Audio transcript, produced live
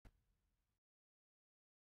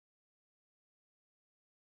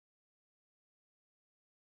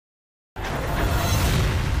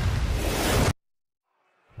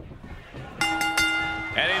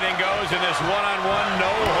in this one-on-one,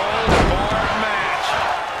 no-holds-barred match.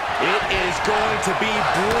 It is going to be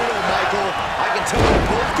brutal, Michael. I can tell you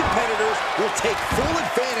both competitors will take full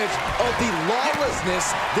advantage of the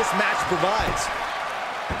lawlessness this match provides.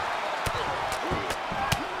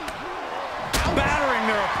 Battering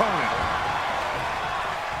their opponent.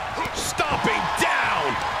 Stomping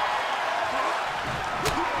down.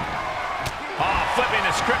 Oh, flipping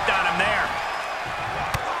the script on him there.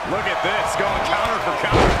 Look at this, going counter for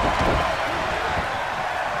counter.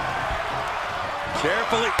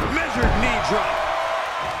 Carefully measured knee drop.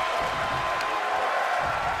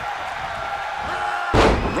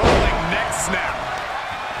 Rolling neck snap.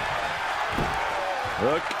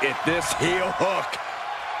 Look at this heel hook.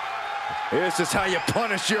 This is how you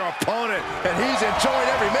punish your opponent, and he's enjoying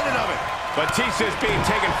every minute of it. Batista is being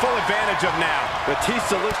taken full advantage of now.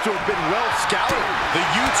 Batista looks to have been well scouted. The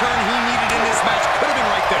U-turn he needed in this match could have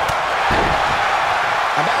been right there.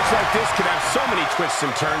 A match like this could have so many twists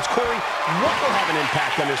and turns. Corey, what will have an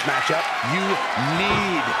impact on this matchup? You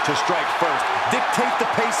need to strike first. Dictate the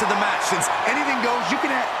pace of the match. Since anything goes, you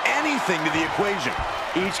can add anything to the equation.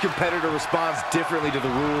 Each competitor responds differently to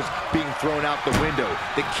the rules being thrown out the window.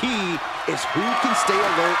 The key is who can stay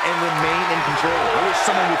alert and remain in control. I wish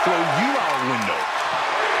someone would throw you out a window.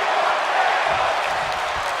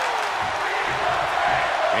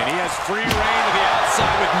 And he has free reign to the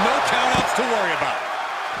outside with no countouts to worry about.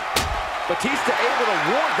 Batista able to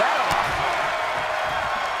ward that off.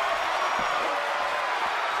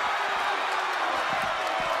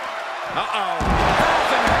 Uh-oh.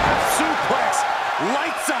 Half and half suplex.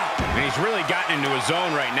 Lights out. And he's really gotten into his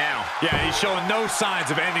zone right now. Yeah, he's showing no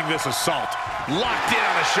signs of ending this assault. Locked in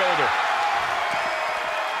on the shoulder.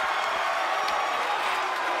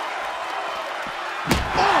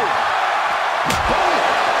 Oh!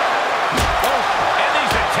 And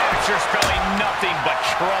these attacks are spelling nothing but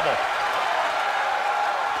trouble.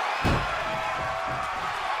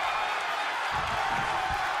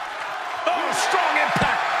 Oh, strong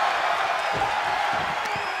impact.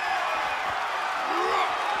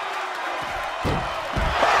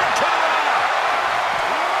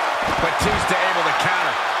 Batista able to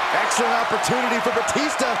counter. Excellent opportunity for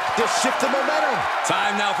Batista to shift the momentum.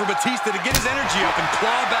 Time now for Batista to get his energy up and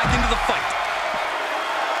claw back into the fight.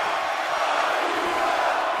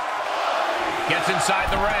 Gets inside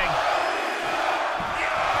the ring.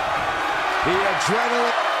 The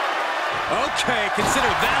adrenaline. Okay, consider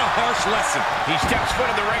that a harsh lesson. He steps foot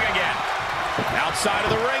in the ring again. Outside of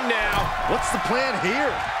the ring now. What's the plan here?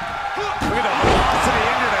 Look at the velocity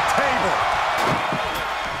into the table.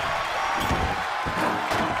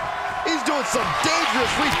 He's doing some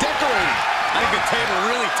dangerous redecorating. I think the table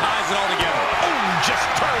really ties it all together. Oh, just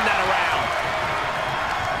turn that around.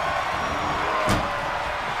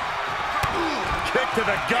 Kick to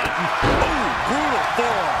the gut. Oh, brutal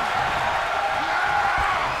forearm.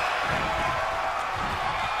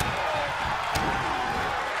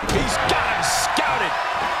 He's got him scouted.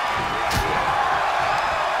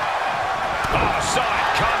 Oh, saw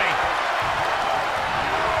it coming.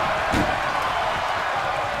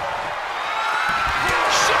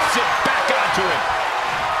 Shifts it back onto him.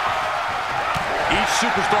 Each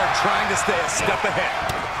superstar trying to stay a step ahead.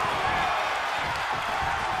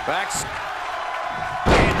 Backs.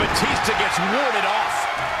 And Batista gets warded off.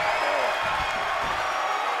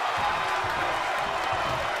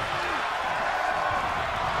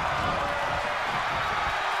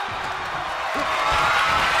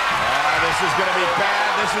 This is going to be bad.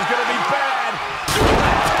 This is going to be bad. Through the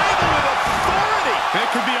table with authority. It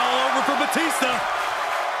could be all over for Batista.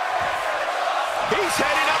 He's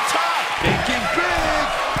heading up top. Thinking big.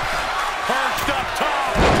 Perched up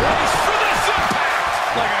top. Brace for this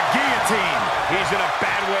impact. Like a guillotine. He's in a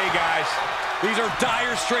bad way, guys. These are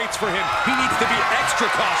dire straits for him. He needs to be extra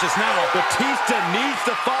cautious now. Batista needs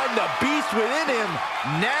to find the beast within him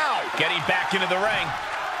now. Getting back into the ring.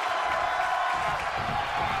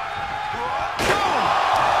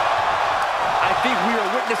 I think we are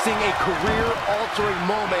witnessing a career-altering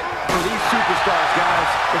moment for these superstars, guys.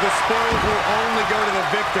 The spoils will only go to the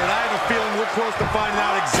victor, and I have a feeling we're close to finding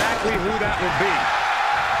out exactly who that will be.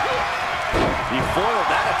 He foiled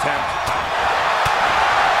that attempt.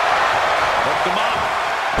 Hooked him up.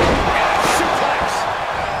 And a suplex.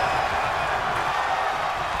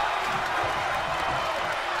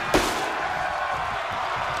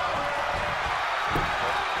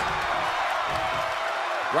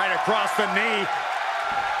 Right across the knee.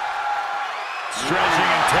 Stretching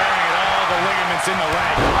and tearing at all the ligaments in the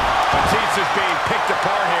leg. Batista's being picked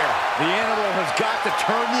apart here. The animal has got to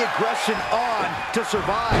turn the aggression on to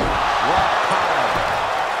survive. What power.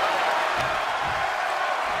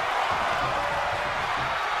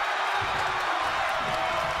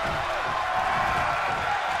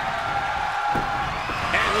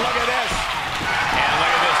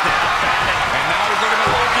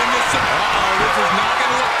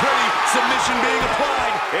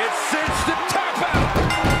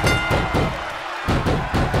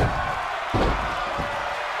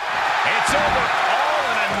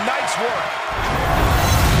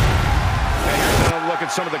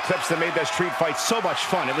 some of the clips that made that street fight so much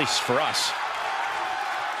fun, at least for us.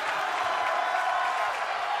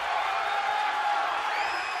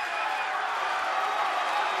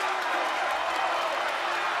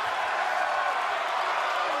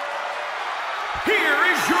 Here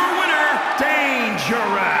is your winner,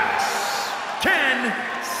 Dangerous, Ken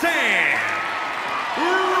Shamrock.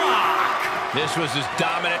 This was as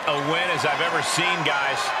dominant a win as I've ever seen,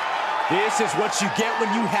 guys. This is what you get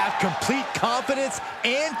when you have complete confidence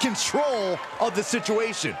and control of the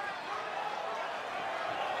situation.